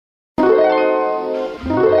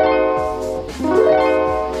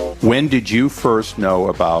When did you first know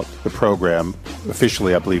about the program,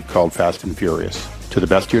 officially I believe called Fast and Furious? To the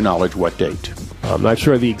best of your knowledge, what date? I'm not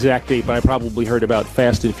sure of the exact date, but I probably heard about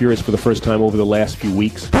Fast and Furious for the first time over the last few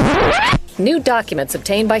weeks. New documents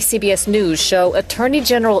obtained by CBS News show Attorney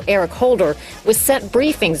General Eric Holder was sent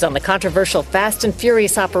briefings on the controversial Fast and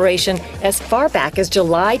Furious operation as far back as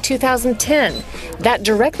July 2010. That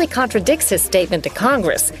directly contradicts his statement to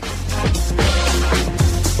Congress.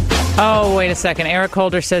 Oh, wait a second. Eric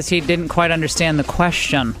Holder says he didn't quite understand the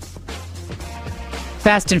question.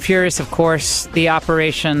 Fast and Furious, of course, the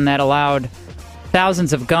operation that allowed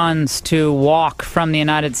thousands of guns to walk from the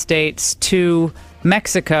United States to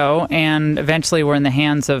Mexico and eventually were in the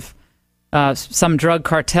hands of some drug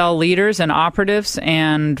cartel leaders and operatives,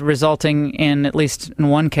 and resulting in, at least in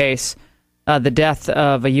one case, the death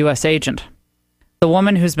of a U.S. agent. The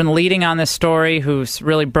woman who's been leading on this story, who's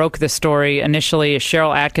really broke this story initially, is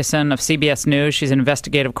Sharyl Attkisson of CBS News. She's an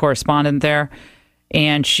investigative correspondent there.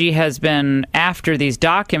 And she has been after these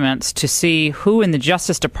documents to see who in the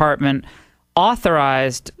Justice Department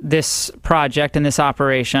authorized this project and this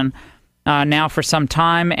operation now for some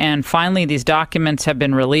time. And finally, these documents have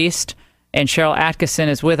been released. And Sharyl Attkisson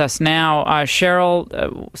is with us now.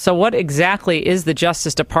 Sharyl, so what exactly is the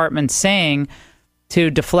Justice Department saying to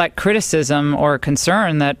deflect criticism or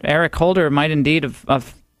concern that Eric Holder might indeed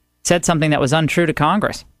have said something that was untrue to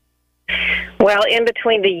Congress? Well, in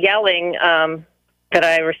between the yelling that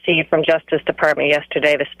I received from Justice Department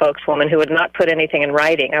yesterday, the spokeswoman who had not put anything in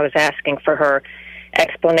writing, I was asking for her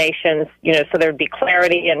explanations, so there would be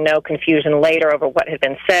clarity and no confusion later over what had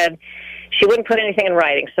been said. She wouldn't put anything in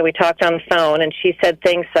writing, so we talked on the phone, and she said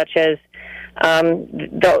things such as,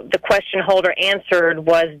 the question Holder answered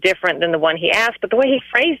was different than the one he asked, but the way he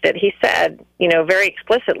phrased it, he said, very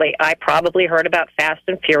explicitly, I probably heard about Fast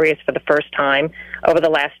and Furious for the first time over the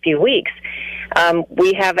last few weeks.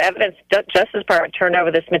 We have evidence. Justice Department turned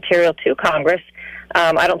over this material to Congress.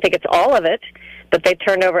 I don't think it's all of it, but they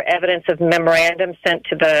turned over evidence of memorandum sent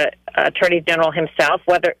to the Attorney General himself.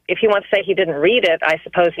 Whether, if he wants to say he didn't read it, I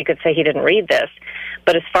suppose he could say he didn't read this.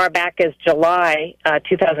 But as far back as July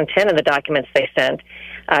 2010 in the documents they sent,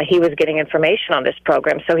 he was getting information on this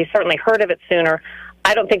program. So he certainly heard of it sooner.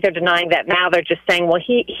 I don't think they're denying that now. They're just saying, well,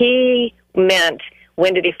 he meant,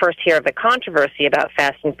 when did he first hear of the controversy about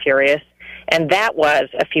Fast and Furious? And that was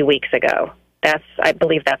a few weeks ago. I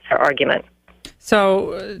believe that's their argument.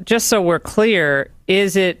 So, just so we're clear,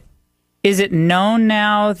 is it known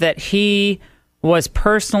now that he was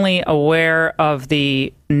personally aware of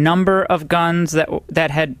the number of guns that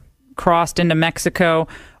had crossed into Mexico,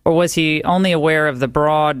 or was he only aware of the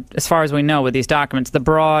broad, as far as we know with these documents, the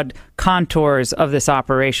broad contours of this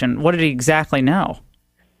operation? What did he exactly know?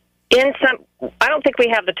 I don't think we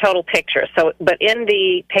have the total picture. But in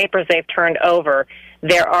the papers they've turned over,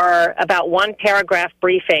 there are about one paragraph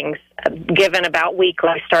briefings given about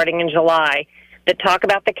weekly, starting in July, that talk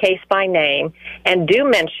about the case by name and do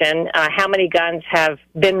mention how many guns have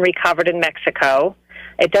been recovered in Mexico.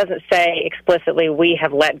 It doesn't say explicitly, we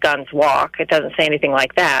have let guns walk. It doesn't say anything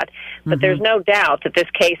like that. But there's no doubt that this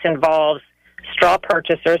case involves straw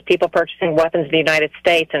purchasers, people purchasing weapons in the United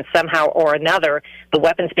States, and somehow or another, the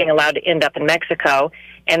weapons being allowed to end up in Mexico.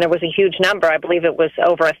 And there was a huge number, I believe it was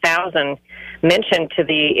over 1,000, mentioned to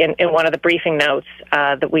in one of the briefing notes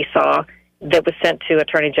that we saw that was sent to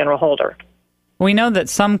Attorney General Holder. We know that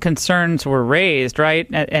some concerns were raised, right,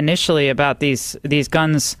 initially about these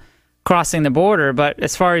guns crossing the border, but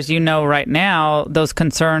as far as you know right now, those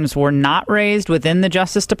concerns were not raised within the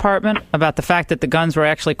Justice Department about the fact that the guns were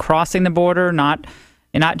actually crossing the border, not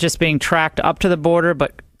just being tracked up to the border,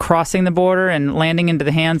 but crossing the border and landing into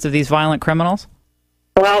the hands of these violent criminals?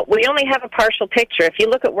 Well, we only have a partial picture. If you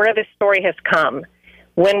look at where this story has come,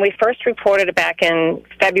 when we first reported it back in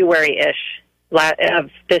February-ish of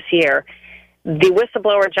this year, the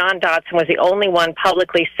whistleblower, John Dodson, was the only one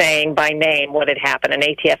publicly saying by name what had happened, an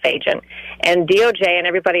ATF agent. And DOJ and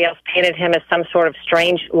everybody else painted him as some sort of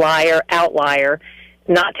strange liar, outlier,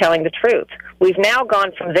 not telling the truth. We've now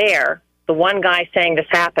gone from there, the one guy saying this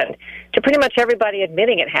happened, to pretty much everybody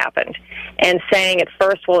admitting it happened and saying at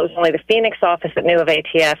first, well, it was only the Phoenix office that knew of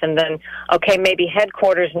ATF, and then, okay, maybe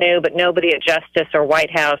headquarters knew, but nobody at Justice or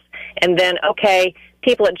White House, and then, okay,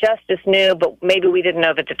 people at Justice knew, but maybe we didn't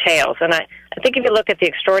know the details. And I think if you look at the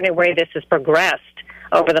extraordinary way this has progressed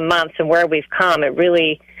over the months and where we've come,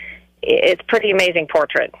 it's a pretty amazing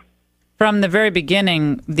portrait. From the very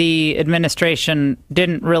beginning, the administration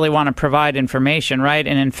didn't really want to provide information, right?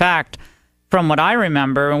 And in fact, from what I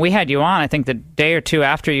remember, and we had you on, I think the day or two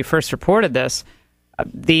after you first reported this,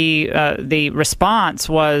 the response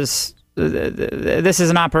was, this is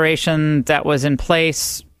an operation that was in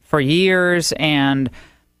place for years and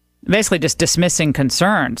basically just dismissing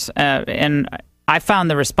concerns. And I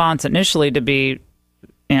found the response initially to be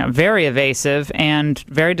very evasive and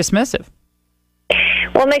very dismissive.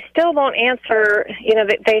 Well, and they still won't answer.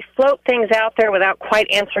 They float things out there without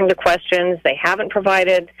quite answering the questions. They haven't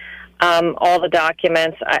provided all the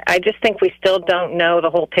documents. I just think we still don't know the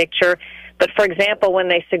whole picture. But, for example, when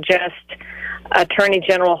they suggest Attorney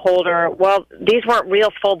General Holder, well, these weren't real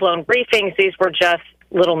full-blown briefings. These were just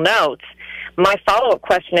little notes. My follow-up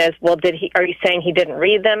question is, well, are you saying he didn't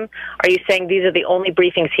read them? Are you saying these are the only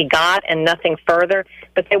briefings he got and nothing further?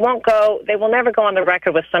 But they will never go on the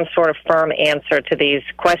record with some sort of firm answer to these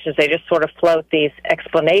questions. They just sort of float these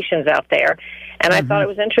explanations out there. And I thought it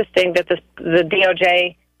was interesting that the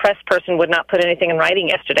DOJ press person would not put anything in writing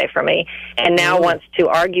yesterday for me, and now wants to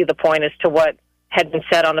argue the point as to what had been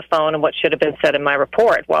said on the phone and what should have been said in my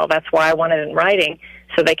report. Well, that's why I want it in writing,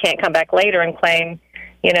 so they can't come back later and claim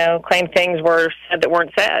things were said that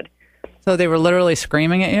weren't said. So they were literally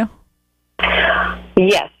screaming at you?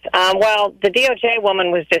 Yes. Well, the DOJ woman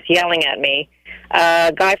was just yelling at me.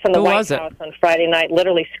 A guy from the White House on Friday night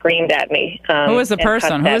literally screamed at me. Who was the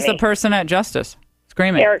person? Who was the person at Justice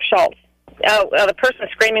screaming? Eric Schultz. The person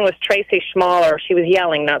screaming was Tracy Schmaler. She was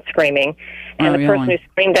yelling, not screaming. And the person who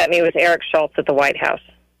screamed at me was Eric Schultz at the White House.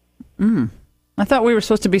 I thought we were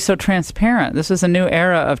supposed to be so transparent. This is a new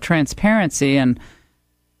era of transparency, and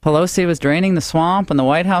Pelosi was draining the swamp, and the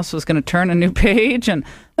White House was going to turn a new page, and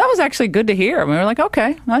that was actually good to hear. We were like,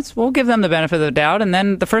 okay, we'll give them the benefit of the doubt. And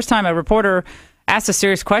then the first time a reporter asked a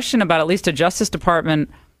serious question about at least a Justice Department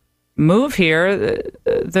move here,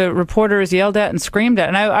 the reporters yelled at and screamed at.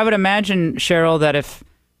 And I would imagine, Sharyl, that if,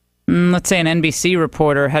 let's say, an NBC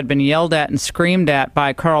reporter had been yelled at and screamed at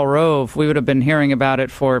by Karl Rove, we would have been hearing about it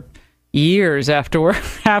for years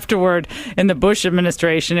afterward in the Bush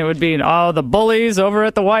administration. It would be, the bullies over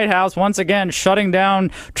at the White House once again shutting down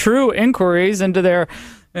true inquiries into their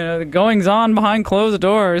goings on behind closed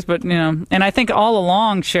doors. But and I think all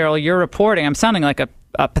along, Sharyl, you're reporting, I'm sounding like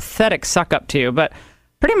a pathetic suck up to you, but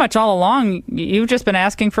pretty much all along you've just been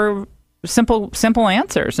asking for simple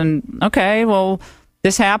answers. And okay, well,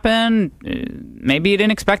 this happened. Maybe you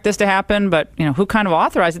didn't expect this to happen, but who kind of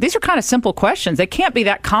authorized it? These are kind of simple questions. They can't be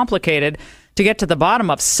that complicated to get to the bottom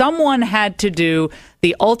of. Someone had to do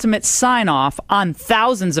the ultimate sign-off on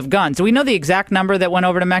thousands of guns. Do we know the exact number that went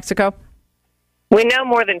over to Mexico? We know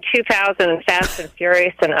more than 2,000 in Fast and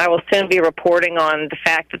Furious, and I will soon be reporting on the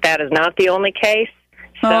fact that is not the only case.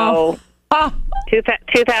 So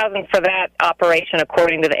 2,000 for that operation,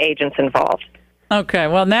 according to the agents involved. Okay,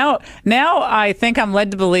 well, now I think I'm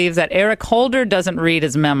led to believe that Eric Holder doesn't read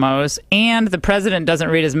his memos and the president doesn't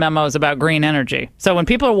read his memos about green energy. So when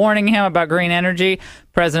people are warning him about green energy,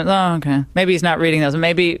 okay, maybe he's not reading those.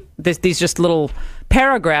 Maybe these just little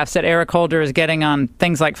paragraphs that Eric Holder is getting on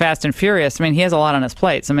things like Fast and Furious. I mean, he has a lot on his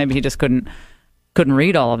plate, so maybe he just couldn't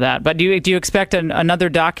read all of that. But do you expect another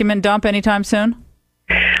document dump anytime soon?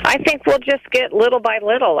 I think we'll just get little by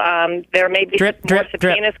little. There may be more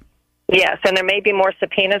subpoenas. Yes, and there may be more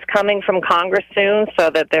subpoenas coming from Congress soon, so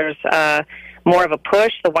that there's more of a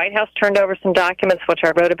push. The White House turned over some documents, which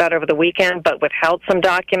I wrote about over the weekend, but withheld some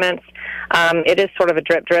documents. It is sort of a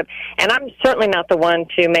drip. And I'm certainly not the one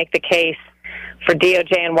to make the case for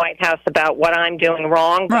DOJ and White House about what I'm doing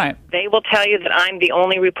wrong. Right. They will tell you that I'm the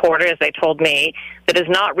only reporter, as they told me, that is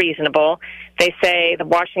not reasonable. They say the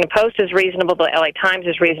Washington Post is reasonable, the LA Times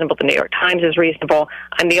is reasonable, the New York Times is reasonable.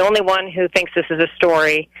 I'm the only one who thinks this is a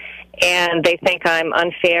story, and they think I'm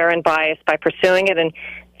unfair and biased by pursuing it. And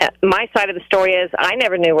my side of the story is I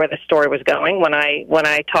never knew where the story was going when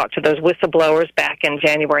I talked to those whistleblowers back in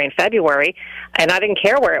January and February, and I didn't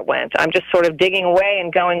care where it went. I'm just sort of digging away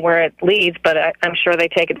and going where it leads, but I'm sure they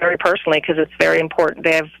take it very personally because it's very important.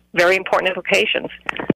 They have very important implications.